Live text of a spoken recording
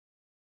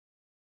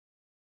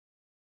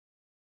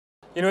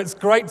You know, it's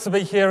great to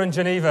be here in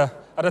Geneva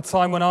at a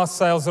time when our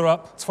sales are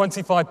up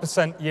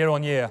 25% year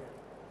on year.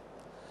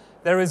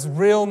 There is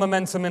real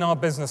momentum in our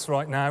business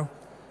right now,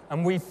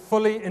 and we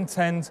fully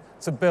intend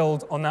to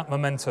build on that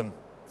momentum.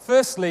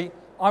 Firstly,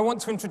 I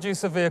want to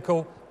introduce a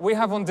vehicle we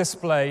have on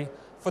display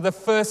for the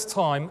first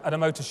time at a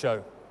motor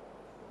show.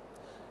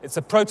 It's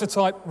a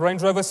prototype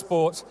Range Rover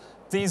Sport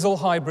diesel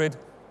hybrid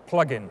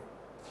plug-in.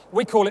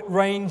 We call it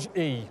Range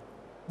E.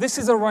 This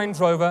is a Range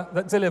Rover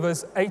that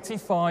delivers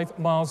 85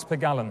 miles per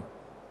gallon.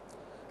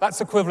 That's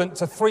equivalent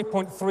to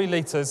 3.3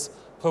 litres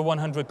per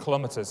 100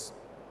 kilometres.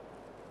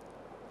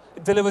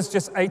 It delivers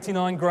just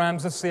 89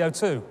 grams of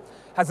CO2,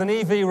 has an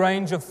EV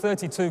range of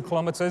 32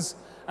 kilometres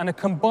and a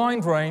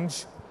combined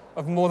range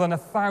of more than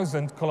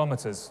 1,000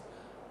 kilometres.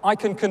 I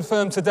can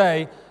confirm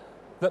today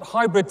that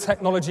hybrid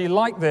technology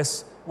like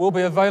this will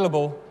be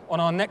available on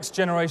our next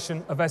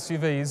generation of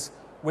SUVs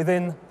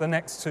within the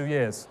next 2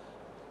 years.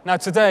 Now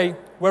today,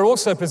 we're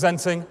also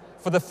presenting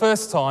for the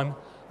first time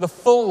the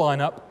full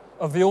lineup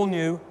of the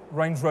all-new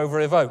Range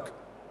Rover Evoque.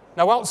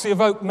 Now, whilst the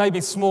Evoque may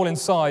be small in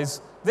size,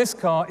 this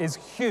car is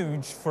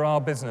huge for our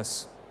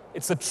business.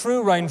 It's a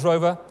true Range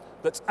Rover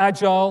that's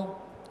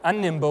agile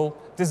and nimble,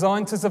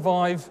 designed to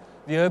survive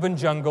the urban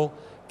jungle,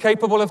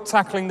 capable of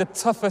tackling the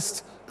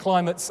toughest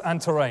climates and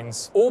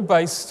terrains, all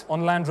based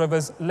on Land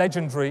Rover's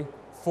legendary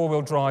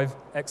four-wheel drive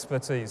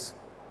expertise.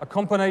 A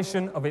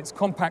combination of its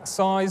compact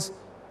size,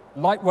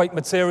 lightweight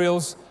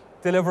materials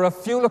deliver a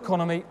fuel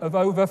economy of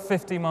over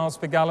 50 miles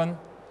per gallon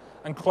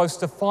and close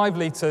to 5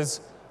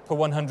 litres per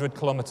 100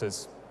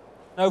 kilometres.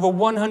 Over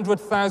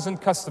 100,000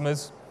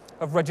 customers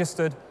have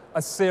registered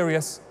a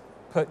serious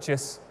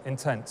purchase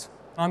intent.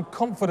 I'm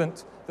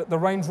confident that the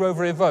Range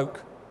Rover Evoque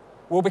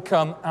will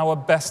become our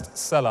best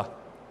seller.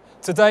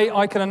 Today,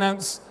 I can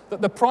announce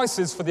that the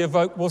prices for the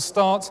Evoque will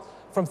start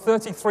from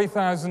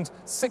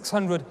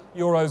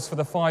 €33,600 for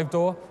the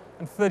 5-door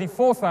and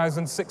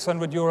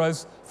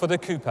 €34,600 for the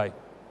coupe.